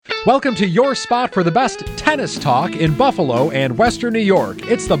Welcome to your spot for the best tennis talk in Buffalo and Western New York.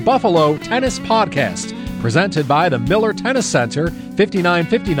 It's the Buffalo Tennis Podcast, presented by the Miller Tennis Center,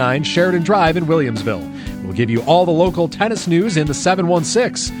 5959 Sheridan Drive in Williamsville. We'll give you all the local tennis news in the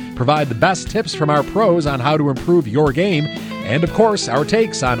 716, provide the best tips from our pros on how to improve your game, and of course, our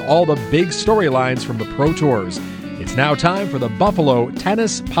takes on all the big storylines from the Pro Tours. It's now time for the Buffalo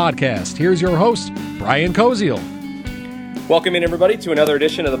Tennis Podcast. Here's your host, Brian Koziol. Welcome in, everybody, to another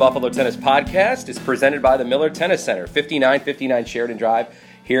edition of the Buffalo Tennis Podcast. It's presented by the Miller Tennis Center, 5959 Sheridan Drive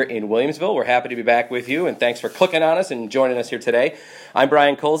here in Williamsville. We're happy to be back with you, and thanks for clicking on us and joining us here today. I'm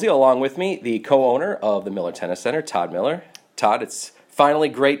Brian Koziol, along with me, the co-owner of the Miller Tennis Center, Todd Miller. Todd, it's finally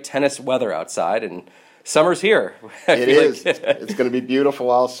great tennis weather outside, and summer's here. It is. It's going to be beautiful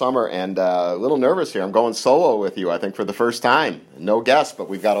all summer, and a little nervous here. I'm going solo with you, I think, for the first time. No guests, but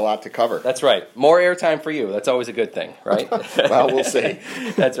we've got a lot to cover. That's right. More airtime for you. That's always a good thing, right? Well, we'll see.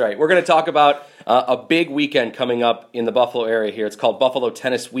 That's right. We're going to talk about a big weekend coming up in the Buffalo area here. It's called Buffalo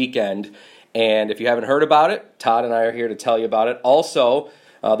Tennis Weekend, and if you haven't heard about it, Todd and I are here to tell you about it. Also,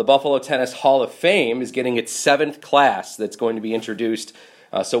 the Buffalo Tennis Hall of Fame is getting its 7th class that's going to be introduced.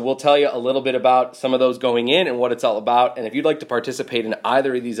 So we'll tell you a little bit about some of those going in and what it's all about. And if you'd like to participate in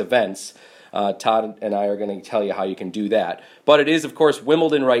either of these events, Todd and I are going to tell you how you can do that. But it is, of course,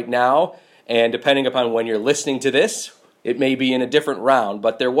 Wimbledon right now. And depending upon when you're listening to this, it may be in a different round.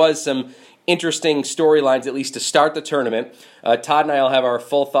 But there was some interesting storylines, at least to start the tournament. Todd and I will have our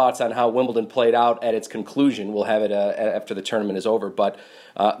full thoughts on how Wimbledon played out at its conclusion. We'll have it after the tournament is over. But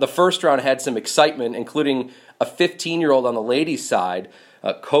the first round had some excitement, including a 15-year-old on the ladies' side.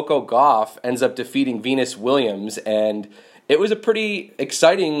 Coco Gauff ends up defeating Venus Williams, and it was a pretty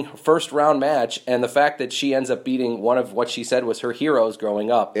exciting first-round match, and the fact that she ends up beating one of what she said was her heroes growing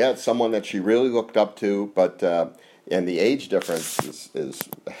up. Yeah, it's someone that she really looked up to, but and the age difference is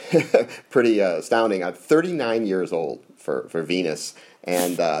pretty astounding. I'm 39 years old for Venus,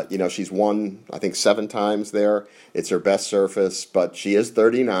 and she's won, I think, 7 times there. It's her best surface, but she is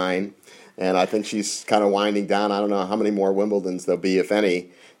 39. And I think she's kind of winding down. I don't know how many more Wimbledons there'll be, if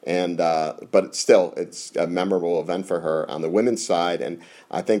any. And but still, it's a memorable event for her on the women's side. And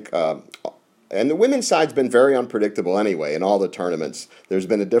I think, and the women's side's been very unpredictable anyway in all the tournaments. There's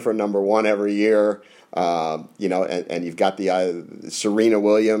been a different number one every year. And you've got the Serena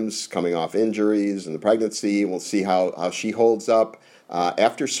Williams coming off injuries and the pregnancy. We'll see how she holds up.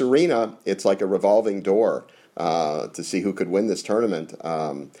 After Serena, it's like a revolving door to see who could win this tournament.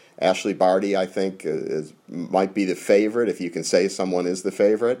 Ashley Barty, I think, might be the favorite, if you can say someone is the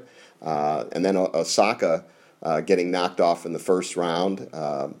favorite. And then Osaka getting knocked off in the first round.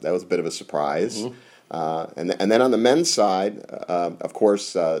 That was a bit of a surprise. Mm-hmm. And then on the men's side, of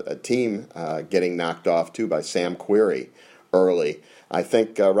course, a team getting knocked off, too, by Sam Querrey early. I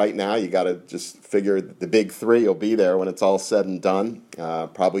think right now you got to just figure the big three will be there when it's all said and done.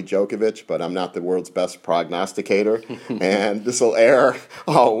 Probably Djokovic, but I'm not the world's best prognosticator. And this will air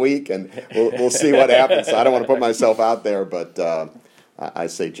all week, and we'll see what happens. So I don't want to put myself out there, but I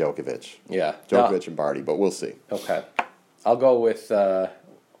say Djokovic. Yeah, Djokovic and Barty, but we'll see. Okay, I'll go with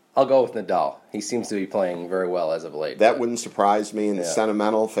Nadal. He seems to be playing very well as of late. That wouldn't surprise me. And the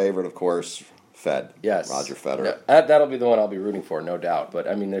sentimental favorite, of course, Roger Federer. Yeah, that'll be the one I'll be rooting for, no doubt. But,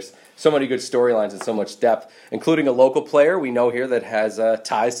 I mean, there's so many good storylines and so much depth, including a local player we know here that has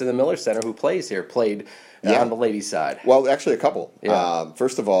ties to the Miller Center who played on the ladies' side. Well, actually, a couple. Yeah.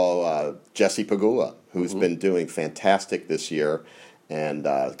 First of all, Jessie Pegula, who's been doing fantastic this year and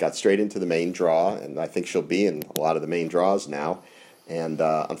got straight into the main draw, and I think she'll be in a lot of the main draws now. And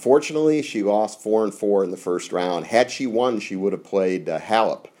unfortunately, she lost 4-4 in the first round. Had she won, she would have played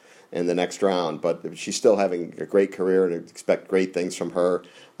Halep in the next round, but she's still having a great career and expect great things from her.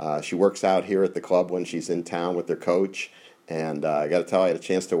 She works out here at the club when she's in town with their coach, and I got to tell you, I had a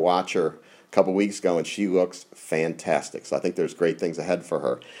chance to watch her a couple weeks ago, and she looks fantastic. So I think there's great things ahead for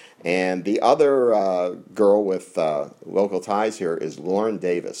her. And the other girl with local ties here is Lauren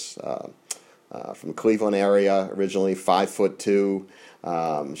Davis, from the Cleveland area, originally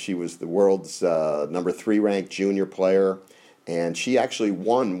 5'2". She was the world's number 3 ranked junior player. And she actually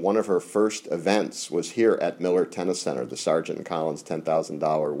won one of her first events, was here at Miller Tennis Center, the Sargent & Collins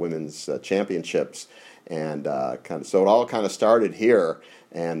 $10,000 women's championships. And so it all kind of started here.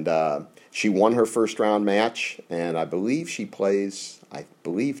 And she won her first round match, and I believe she plays,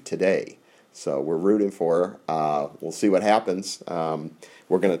 today. So we're rooting for her. We'll see what happens.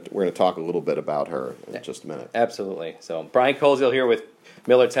 We're gonna talk a little bit about her in just a minute. Absolutely. So Brian Koziol here with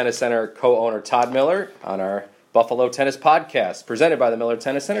Miller Tennis Center co-owner Todd Miller on our Buffalo Tennis Podcast, presented by the Miller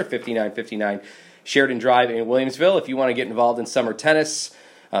Tennis Center, 5959 Sheridan Drive in Williamsville. If you want to get involved in summer tennis,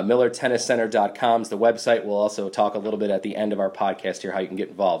 MillerTennisCenter.com is the website. We'll also talk a little bit at the end of our podcast here how you can get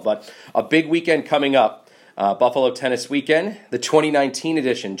involved. But a big weekend coming up. Buffalo Tennis Weekend, the 2019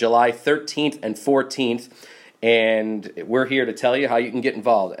 edition, July 13th and 14th. And we're here to tell you how you can get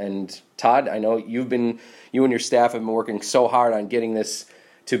involved. And Todd, I know you and your staff have been working so hard on getting this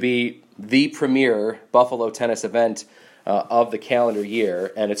to be the premier Buffalo tennis event of the calendar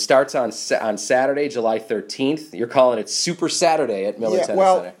year. And it starts on Saturday, July 13th. You're calling it Super Saturday at Miller Tennis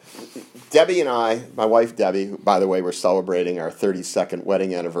Center. Debbie and I, my wife Debbie, who, by the way, we're celebrating our 32nd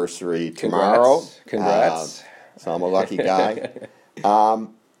wedding anniversary tomorrow. Congrats. So I'm a lucky guy.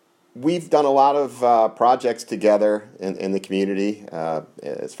 We've done a lot of projects together in the community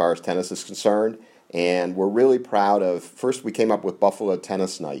as far as tennis is concerned. And we're really proud of, first we came up with Buffalo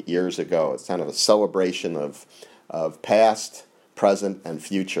Tennis Night years ago. It's kind of a celebration of past, present, and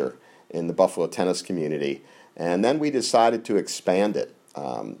future in the Buffalo tennis community. And then we decided to expand it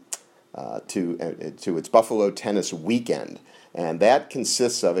to its Buffalo Tennis Weekend. And that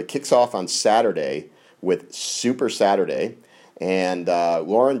consists of, it kicks off on Saturday with Super Saturday. And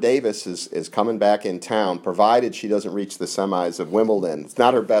Lauren Davis is coming back in town, provided she doesn't reach the semis of Wimbledon. It's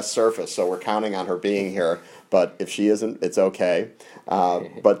not her best surface, so we're counting on her being here. But if she isn't, it's okay.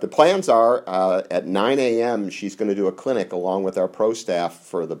 But the plans are at 9 a.m., she's going to do a clinic along with our pro staff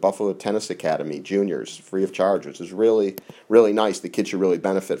for the Buffalo Tennis Academy juniors, free of charge, which is really, really nice. The kids should really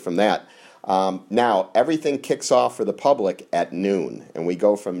benefit from that. Now, everything kicks off for the public at noon, and we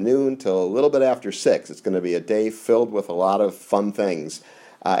go from noon till a little bit after 6. It's going to be a day filled with a lot of fun things.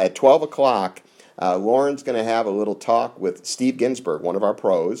 At 12 o'clock, Lauren's going to have a little talk with Steve Ginsburg, one of our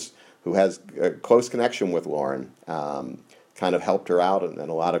pros, who has a close connection with Lauren, kind of helped her out in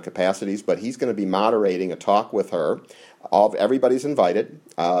a lot of capacities, but he's going to be moderating a talk with her. Everybody's invited.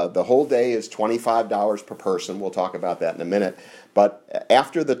 The whole day is $25 per person. We'll talk about that in a minute. But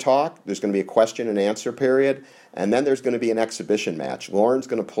after the talk, there's going to be a question and answer period, and then there's going to be an exhibition match. Lauren's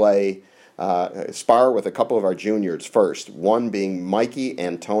going to play spar with a couple of our juniors first, one being Mikey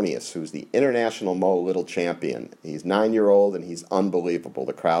Antonius, who's the International Mo Little champion. He's 9-year-old, and he's unbelievable.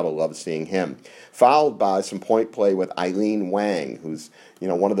 The crowd will love seeing him. Followed by some point play with Eileen Wang, who's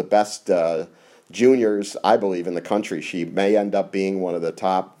one of the best juniors, I believe, in the country. She may end up being one of the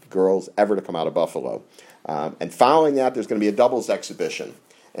top girls ever to come out of Buffalo. And following that, there's going to be a doubles exhibition.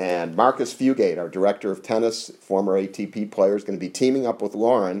 And Marcus Fugate, our director of tennis, former ATP player, is going to be teaming up with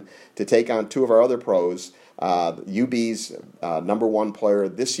Lauren to take on two of our other pros, UB's number one player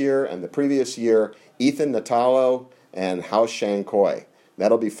this year and the previous year, Ethan Natalo and Hao Shang Koi.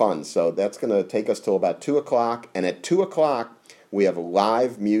 That'll be fun. So that's going to take us till about 2 o'clock. And at 2 o'clock, we have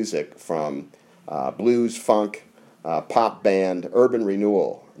live music from blues, funk, pop band, Urban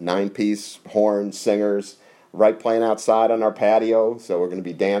Renewal, 9-piece horn singers, right playing outside on our patio, so we're going to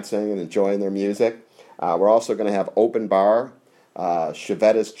be dancing and enjoying their music. We're also going to have open bar,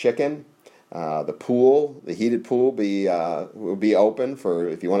 Chevetta's Chicken, the pool, the heated pool will be open for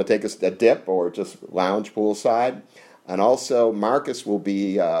if you want to take a dip or just lounge poolside. And also Marcus will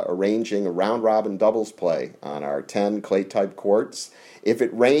be arranging a round-robin doubles play on our 10 clay-type courts. If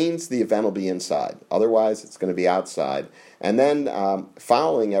it rains, the event will be inside. Otherwise, it's going to be outside. And then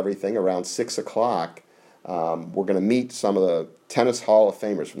following everything around 6 o'clock, we're going to meet some of the Tennis Hall of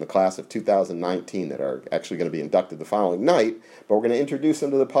Famers from the class of 2019 that are actually going to be inducted the following night, but we're going to introduce them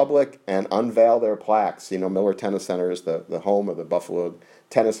to the public and unveil their plaques. Miller Tennis Center is the home of the Buffalo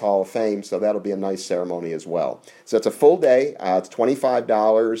Tennis Hall of Fame, so that'll be a nice ceremony as well. So it's a full day. It's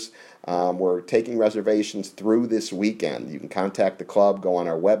 $25. We're taking reservations through this weekend. You can contact the club, go on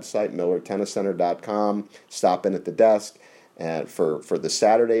our website, MillerTennisCenter.com, stop in at the desk, and for the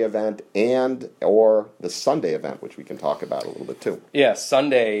Saturday event and or the Sunday event, which we can talk about a little bit too. Yeah,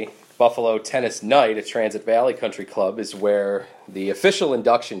 Sunday Buffalo Tennis Night at Transit Valley Country Club is where the official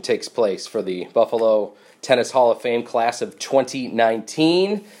induction takes place for the Buffalo Tennis Hall of Fame class of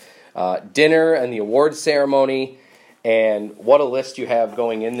 2019. Dinner and the award ceremony. And what a list you have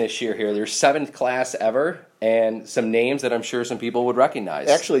going in this year here. There's 7th class ever, and some names that I'm sure some people would recognize.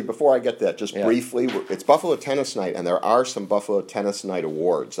 Actually, before I get that, just briefly, it's Buffalo Tennis Night, and there are some Buffalo Tennis Night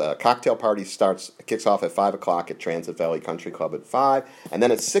awards. Cocktail party kicks off at 5 o'clock at Transit Valley Country Club at 5, and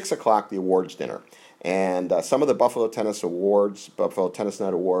then at 6 o'clock, the awards dinner. And some of the Buffalo Tennis Awards, Buffalo Tennis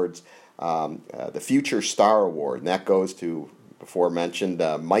Night Awards, the Future Star Award, and that goes to, before mentioned,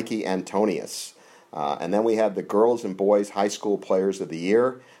 Mikey Antonius. And then we have the Girls and Boys High School Players of the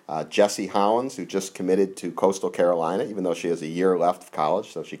Year, Jessie Hollins, who just committed to Coastal Carolina, even though she has a year left of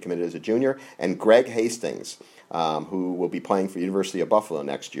college, so she committed as a junior, and Greg Hastings, who will be playing for University of Buffalo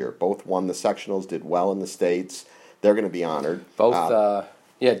next year. Both won the sectionals, did well in the States. They're going to be honored. Both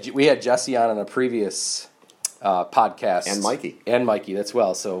Yeah, we had Jesse on a previous podcast. And Mikey, that's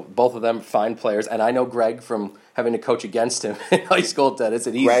well. So both of them fine players. And I know Greg from having to coach against him in high school tennis.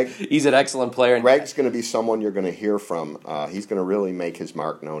 And he's an excellent player. And Greg's going to be someone you're going to hear from. He's going to really make his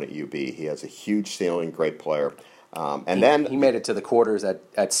mark known at UB. He has a huge ceiling, great player. Then he made it to the quarters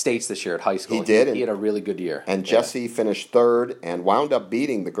at States this year at high school. He did. He had a really good year. And Jessie finished third and wound up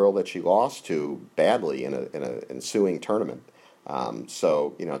beating the girl that she lost to badly in an ensuing tournament.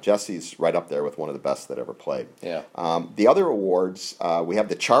 So Jessie's right up there with one of the best that ever played. Yeah. The other awards, we have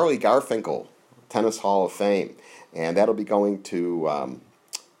the Charlie Garfinkel Tennis Hall of Fame, and that'll be going to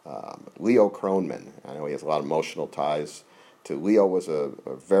Leo Kronman. I know he has a lot of emotional ties to Leo. Was a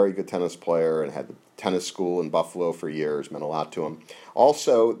very good tennis player and had the tennis school in Buffalo for years, meant a lot to him.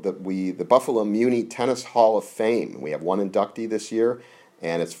 Also, the Buffalo Muni Tennis Hall of Fame. We have one inductee this year,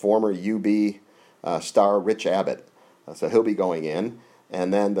 and it's former UB star Rich Abbott. So he'll be going in.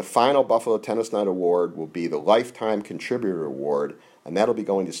 And then the final Buffalo Tennis Night Award will be the Lifetime Contributor Award, and that'll be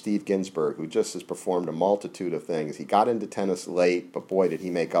going to Steve Ginsburg, who just has performed a multitude of things. He got into tennis late, but boy, did he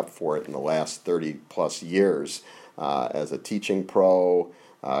make up for it in the last 30-plus years as a teaching pro.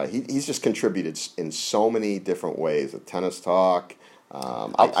 He's just contributed in so many different ways. At Tennis Talk. I'll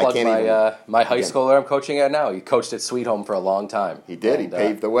plug my high schooler I'm coaching at now. He coached at Sweet Home for a long time. He did. And, he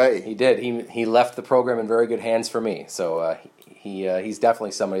paved the way. He did. He left the program in very good hands for me. So he's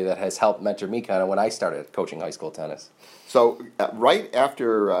definitely somebody that has helped mentor me kind of when I started coaching high school tennis. So right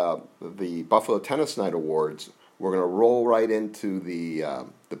after the Buffalo Tennis Night Awards, we're going to roll right into the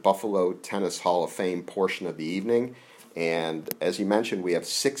Buffalo Tennis Hall of Fame portion of the evening. And as you mentioned, we have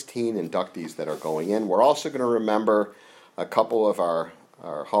 16 inductees that are going in. We're also going to remember a couple of our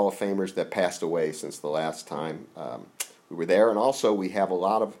Hall of Famers that passed away since the last time we were there. And also we have a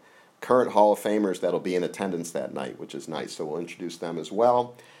lot of current Hall of Famers that will be in attendance that night, which is nice. So we'll introduce them as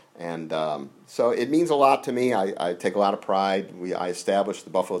well. And so it means a lot to me. I take a lot of pride. I established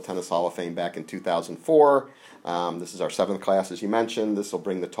the Buffalo Tennis Hall of Fame back in 2004. This is our 7th class, as you mentioned. This will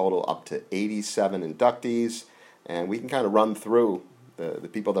bring the total up to 87 inductees. And we can kind of run through the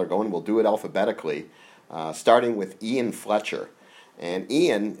people that are going. We'll do it alphabetically, starting with Ian Fletcher. And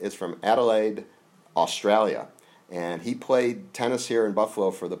Ian is from Adelaide, Australia. And he played tennis here in Buffalo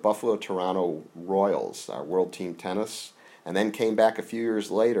for the Buffalo-Toronto Royals, our World Team Tennis, and then came back a few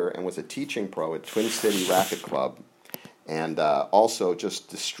years later and was a teaching pro at Twin City Racket Club, and also just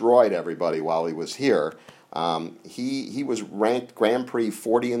destroyed everybody while he was here. He was ranked Grand Prix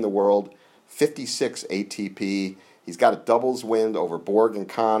 40 in the world, 56 ATP. He's got a doubles win over Borg and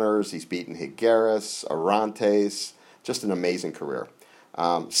Connors. He's beaten Higueras, Arantes. Just an amazing career.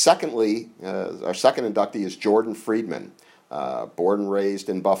 Secondly, our second inductee is Jordan Friedman, born and raised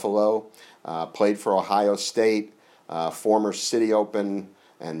in Buffalo, played for Ohio State, former City Open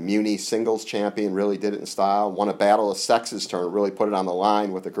and Muni singles champion, really did it in style, won a Battle of Sexes tournament, really put it on the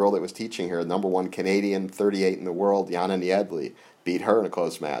line with the girl that was teaching here, #1 Canadian, 38 in the world, Jana Niedli, beat her in a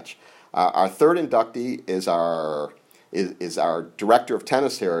close match. Our third inductee is our director of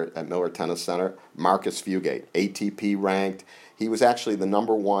tennis here at Miller Tennis Center, Marcus Fugate, ATP ranked. He was actually the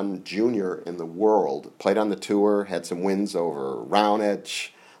 #1 junior in the world, played on the tour, had some wins over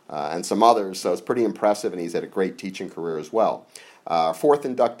Raonic and some others, so it's pretty impressive, and he's had a great teaching career as well. Our fourth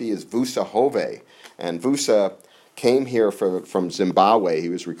inductee is Vusa Hove, and Vusa came here from Zimbabwe. He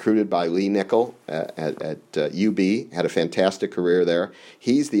was recruited by Lee Nickel at UB, had a fantastic career there.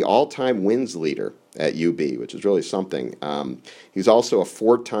 He's the all-time wins leader at UB, which is really something. He's also a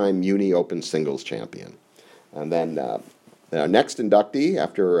 4-time Muni Open singles champion. And then our next inductee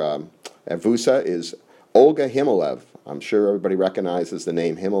after Vusa is Olga Himalev. I'm sure everybody recognizes the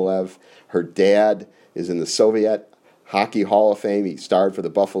name Himalev. Her dad is in the Soviet Hockey Hall of Fame. He starred for the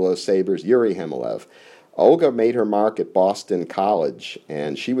Buffalo Sabres, Yuri Himalev. Olga made her mark at Boston College,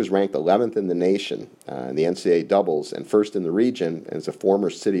 and she was ranked 11th in the nation in the NCAA doubles and first in the region as a former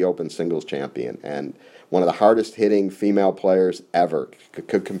City Open singles champion and one of the hardest-hitting female players ever.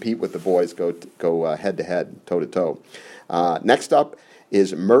 Could compete with the boys, go head-to-head, toe-to-toe. Next up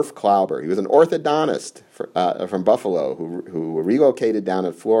is Murph Klauber. He was an orthodontist from Buffalo who relocated down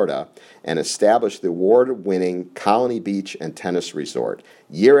in Florida and established the award-winning Colony Beach and Tennis Resort.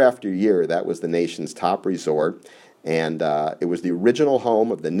 Year after year, that was the nation's top resort, and it was the original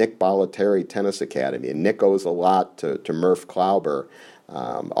home of the Nick Bollettieri Tennis Academy. And Nick owes a lot to Murph Klauber.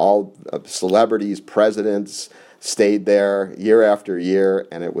 All celebrities, presidents stayed there year after year,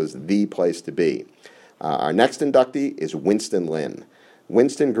 and it was the place to be. Our next inductee is Winston Lin.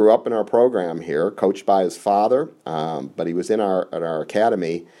 Winston grew up in our program here, coached by his father, but he was at our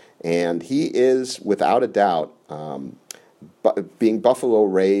academy, and he is, without a doubt, being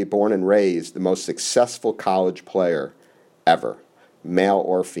born and raised, the most successful college player ever, male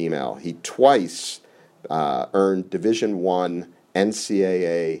or female. He twice earned Division I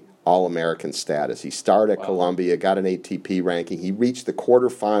NCAA All-American status. He started at Columbia, got an ATP ranking. He reached the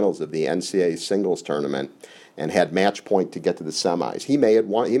quarterfinals of the NCAA singles tournament and had match point to get to the semis. He may have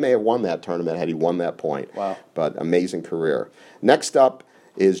won that tournament had he won that point. Wow. But amazing career. Next up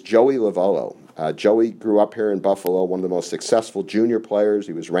is Joey Lavallo. Joey grew up here in Buffalo, one of the most successful junior players.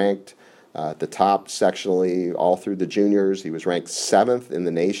 He was ranked at the top sectionally all through the juniors. He was ranked 7th in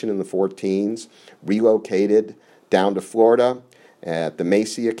the nation in the 14s, relocated down to Florida at the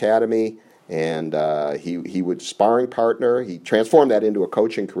Macy Academy, and he was sparring partner. He transformed that into a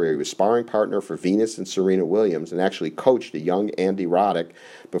coaching career. He was sparring partner for Venus and Serena Williams and actually coached a young Andy Roddick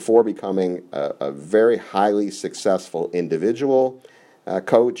before becoming a very highly successful individual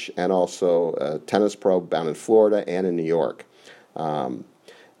coach and also a tennis pro down in Florida and in New York.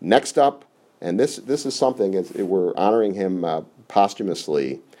 Next up, and this is something, we're honoring him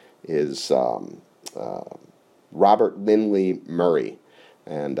posthumously, is Robert Lindley Murray.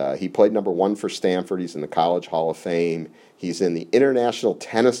 And he played number 1 for Stanford. He's in the College Hall of Fame. He's in the International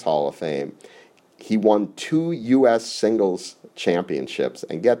Tennis Hall of Fame. He won 2 U.S. singles championships.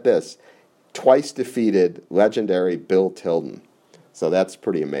 And get this, twice defeated legendary Bill Tilden. So that's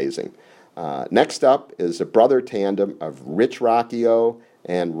pretty amazing. Next up is a brother tandem of Rich Rocchio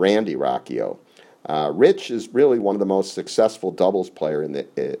and Randy Rocchio. Rich is really one of the most successful doubles players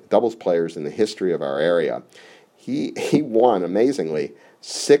in the history of our area. He won, amazingly,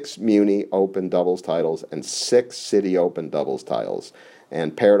 6 Muni Open doubles titles and 6 City Open doubles titles,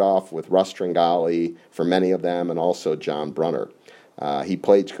 and paired off with Russ Tringali for many of them, and also John Brunner. He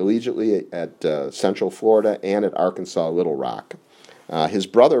played collegiately at Central Florida and at Arkansas Little Rock. His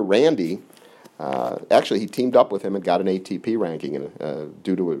brother Randy, actually he teamed up with him and got an ATP ranking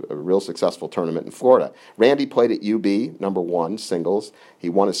due to a real successful tournament in Florida. Randy played at UB, number 1, singles. He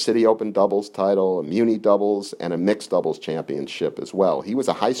won a City Open doubles title, a Muni doubles, and a mixed doubles championship as well. He was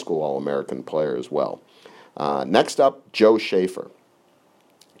a high school All-American player as well. Next up, Joe Schaefer.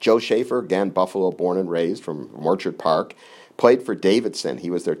 Joe Schaefer, again, Buffalo born and raised from Orchard Park, played for Davidson.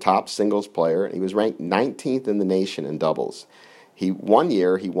 He was their top singles player, and he was ranked 19th in the nation in doubles. One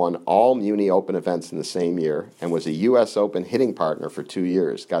year, he won all Muni Open events in the same year and was a U.S. Open hitting partner for 2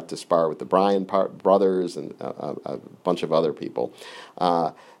 years. Got to spar with the Bryan brothers and a bunch of other people.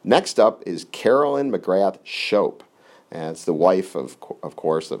 Next up is Carolyn McGrath Shope. And it's the wife, of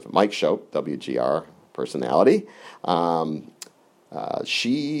course, of Mike Shope, WGR personality.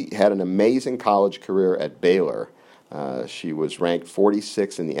 She had an amazing college career at Baylor. She was ranked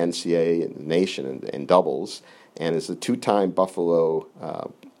 46 in the NCAA in the nation in doubles, and is a 2-time Buffalo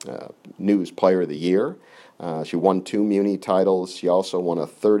News Player of the Year. She won 2 Muni titles. She also won a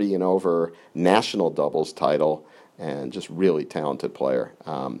 30 and over national doubles title, and just really talented player.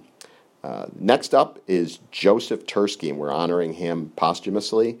 Next up is Joseph Tursky, and we're honoring him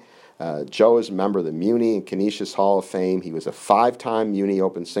posthumously. Joe is a member of the Muni and Canisius Hall of Fame. He was a 5-time Muni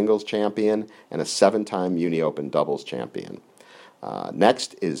Open singles champion and a 7-time Muni Open doubles champion.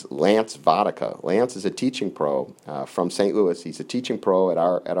 Next is Lance Vodka. Lance is a teaching pro from St. Louis. He's a teaching pro at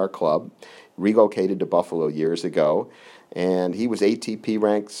our club, relocated to Buffalo years ago, and he was ATP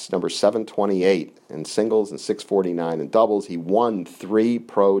ranks number 728 in singles and 649 in doubles. He won 3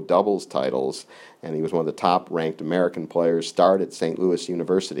 pro doubles titles, and he was one of the top-ranked American players, starred at St. Louis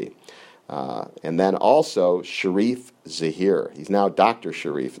University. And then also Sharif Zahir. He's now Dr.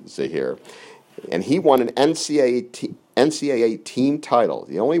 Sharif Zahir. And he won an NCAA team title,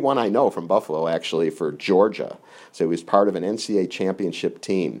 the only one I know from Buffalo, actually, for Georgia. So he was part of an NCAA championship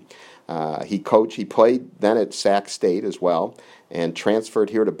team. He played then at Sac State as well, and transferred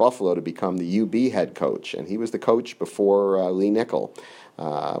here to Buffalo to become the UB head coach. And he was the coach before Lee Nickel.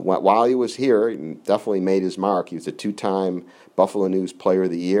 While he was here, he definitely made his mark. He was a 2-time Buffalo News Player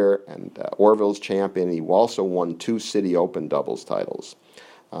of the Year and Orville's champion. He also won 2 City Open doubles titles.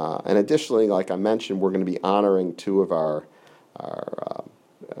 And additionally, like I mentioned, we're going to be honoring 2 of our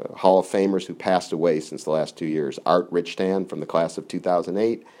Hall of Famers who passed away since the last 2 years. Art Richtan from the class of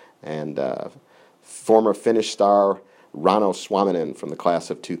 2008 and former Finnish star Rano Suominen from the class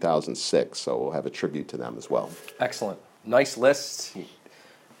of 2006. So we'll have a tribute to them as well. Excellent. Nice list.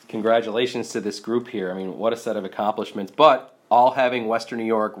 Congratulations to this group here. I mean, what a set of accomplishments. But all having Western New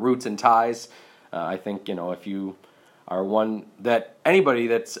York roots and ties. I think, if you are one that anybody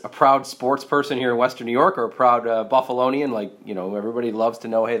that's a proud sports person here in Western New York or a proud Buffalonian, everybody loves to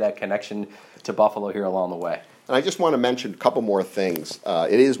know, hey, that connection to Buffalo here along the way. And I just want to mention a couple more things.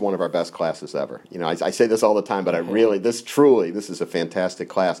 It is one of our best classes ever. I say this all the time, but this is a fantastic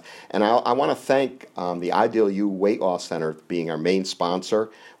class. And I want to thank the Ideal You Weight Loss Center being our main sponsor.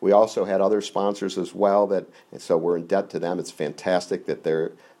 We also had other sponsors as well, so we're in debt to them. It's fantastic that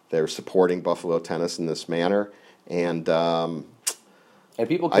they're supporting Buffalo tennis in this manner. And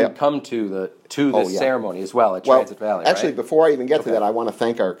people can come to this ceremony as well at Transit Valley. Actually, right? Before I even get to that, I want to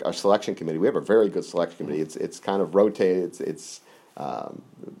thank our selection committee. We have a very good selection committee. It's kind of rotated.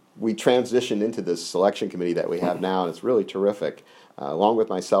 We transitioned into this selection committee that we have now, and it's really terrific. Along with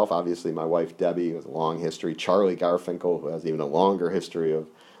myself, obviously, my wife Debbie with a long history. Charlie Garfinkel, who has even a longer history of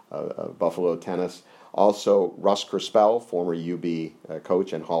Buffalo tennis. Also, Russ Crispell, former UB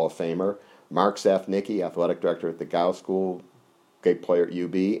coach and Hall of Famer. Mark Zafnicki, athletic director at the Gow School, great player at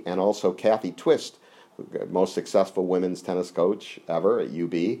UB, and also Kathy Twist, most successful women's tennis coach ever at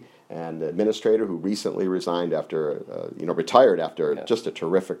UB, and administrator who recently retired after just a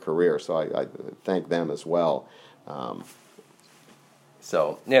terrific career. So I thank them as well. It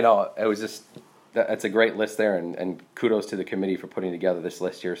was just that's a great list there, and kudos to the committee for putting together this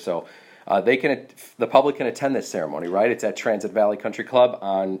list here. So. The public can attend this ceremony, right? It's at Transit Valley Country Club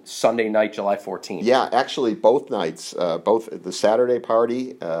on Sunday night, July 14th. Yeah, actually, both nights, both the Saturday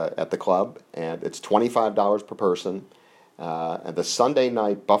party at the club, and it's $25 per person. And the Sunday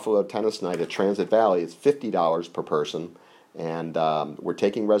night Buffalo Tennis Night at Transit Valley is $50 per person. And we're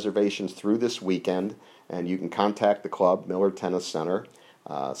taking reservations through this weekend, and you can contact the club, Miller Tennis Center,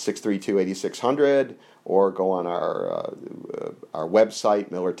 632-8600, or go on our website,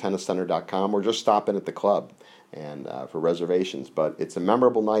 millertenniscenter.com, or just stop in at the club and for reservations. But it's a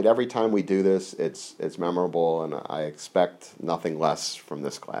memorable night. Every time we do this, it's memorable, and I expect nothing less from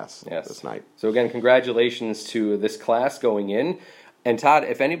this class this night. So again, congratulations to this class going in. And Todd,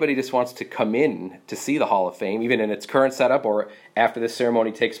 if anybody just wants to come in to see the Hall of Fame, even in its current setup or after this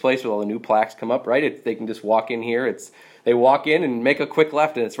ceremony takes place with all the new plaques come up, right? They can just walk in here. They walk in and make a quick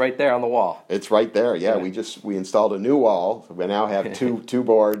left, and it's right there on the wall. It's right there. Yeah, we installed a new wall. We now have two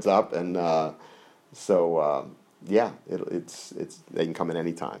boards up, and they can come in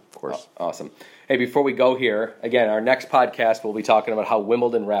any time, of course. Awesome. Hey, before we go here, again, our next podcast we'll be talking about how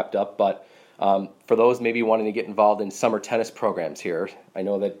Wimbledon wrapped up, but for those maybe wanting to get involved in summer tennis programs here, I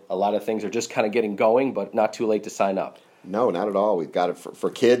know that a lot of things are just kind of getting going, but not too late to sign up. No, not at all. We've got it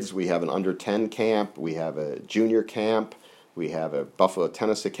for kids. We have an under 10 camp. We have a junior camp. We have a Buffalo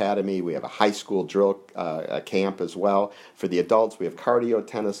Tennis Academy. We have a high school drill camp as well. For the adults, we have cardio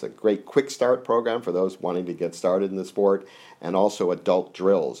tennis, a great quick start program for those wanting to get started in the sport, and also adult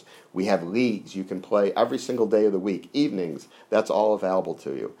drills. We have leagues. You can play every single day of the week, evenings. That's all available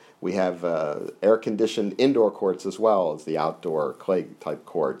to you. We have air-conditioned indoor courts as well as the outdoor clay-type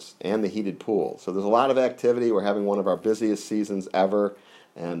courts and the heated pool. So there's a lot of activity. We're having one of our busiest seasons ever,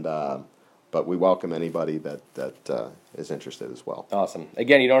 and but we welcome anybody that is interested as well. Awesome.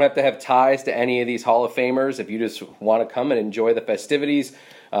 Again, you don't have to have ties to any of these Hall of Famers. If you just want to come and enjoy the festivities,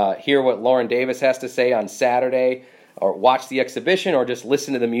 hear what Lauren Davis has to say on Saturday, or watch the exhibition, or just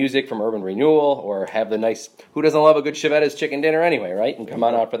listen to the music from Urban Renewal, or have the nice, who doesn't love a good Chevette's chicken dinner anyway, right? And come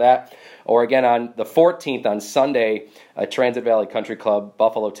on out for that. Or again, on the 14th, on Sunday, at Transit Valley Country Club,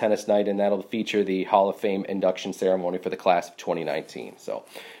 Buffalo Tennis Night, and that'll feature the Hall of Fame induction ceremony for the class of 2019. So,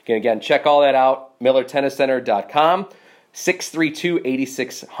 again, check all that out, millertenniscenter.com.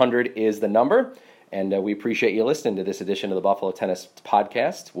 632-8600 is the number, and we appreciate you listening to this edition of the Buffalo Tennis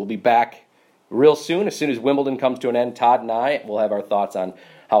Podcast. We'll be back real soon as Wimbledon comes to an end. Todd and I will have our thoughts on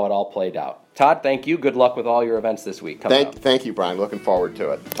how it all played out. Todd, thank you. Good luck with all your events this week. Thank you, Brian. Looking forward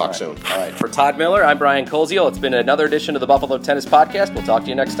to it. Talk soon. All right. For Todd Miller, I'm Brian Koziol. It's been another edition of the Buffalo Tennis Podcast. We'll talk to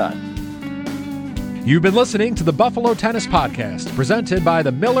you next time. You've been listening to the Buffalo Tennis Podcast, presented by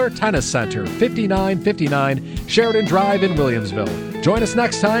the Miller Tennis Center, 5959 Sheridan Drive in Williamsville. Join us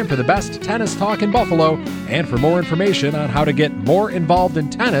next time for the best tennis talk in Buffalo, and for more information on how to get more involved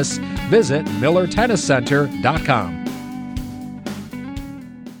in tennis, visit millertenniscenter.com.